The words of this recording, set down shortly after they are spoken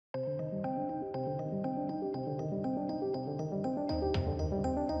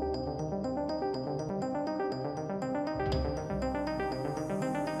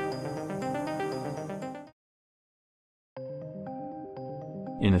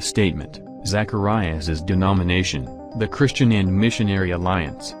In a statement, Zacharias's denomination, the Christian and Missionary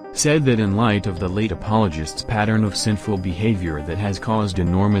Alliance, said that in light of the late apologist's pattern of sinful behavior that has caused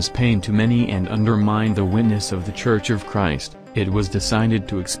enormous pain to many and undermined the witness of the Church of Christ, it was decided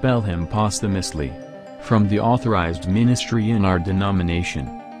to expel him posthumously from the authorized ministry in our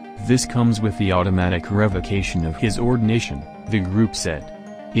denomination. This comes with the automatic revocation of his ordination, the group said.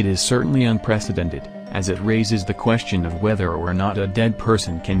 It is certainly unprecedented, as it raises the question of whether or not a dead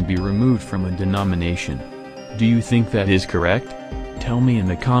person can be removed from a denomination. Do you think that is correct? Tell me in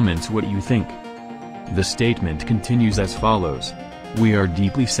the comments what you think. The statement continues as follows. We are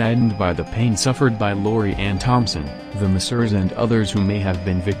deeply saddened by the pain suffered by Lori Ann Thompson, the Messrs. And others who may have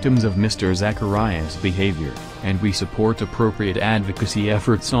been victims of Mr. Zacharias' behavior, and we support appropriate advocacy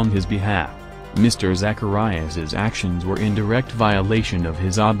efforts on his behalf. Mr. Zacharias' actions were in direct violation of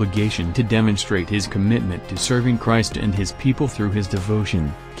his obligation to demonstrate his commitment to serving Christ and his people through his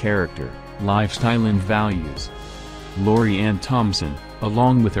devotion, character, lifestyle and values. Lori Ann Thompson,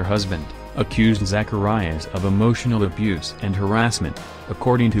 along with her husband, accused Zacharias of emotional abuse and harassment.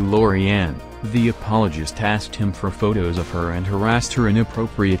 According to Lori Ann, the apologist asked him for photos of her and harassed her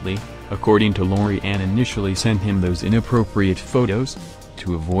inappropriately. According to Lori Ann, initially sent him those inappropriate photos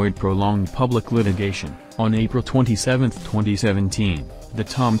to avoid prolonged public litigation. On April 27, 2017, the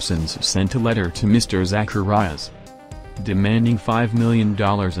Thompsons sent a letter to Mr. Zacharias demanding $5 million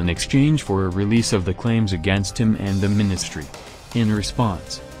in exchange for a release of the claims against him and the ministry. In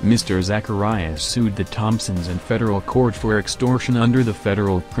response, Mr. Zacharias sued the Thompsons in federal court for extortion under the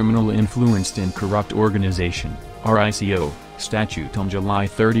Federal Criminal Influenced and Corrupt Organization (RICO) statute on July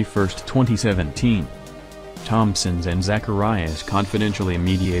 31, 2017. Thompsons and Zacharias confidentially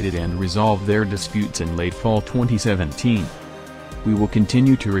mediated and resolved their disputes in late fall 2017. We will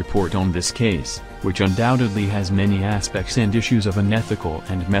continue to report on this case, which undoubtedly has many aspects and issues of an ethical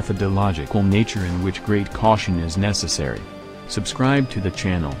and methodological nature in which great caution is necessary. Subscribe to the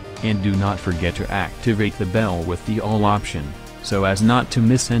channel, and do not forget to activate the bell with the all option, so as not to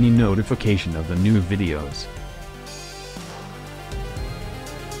miss any notification of the new videos.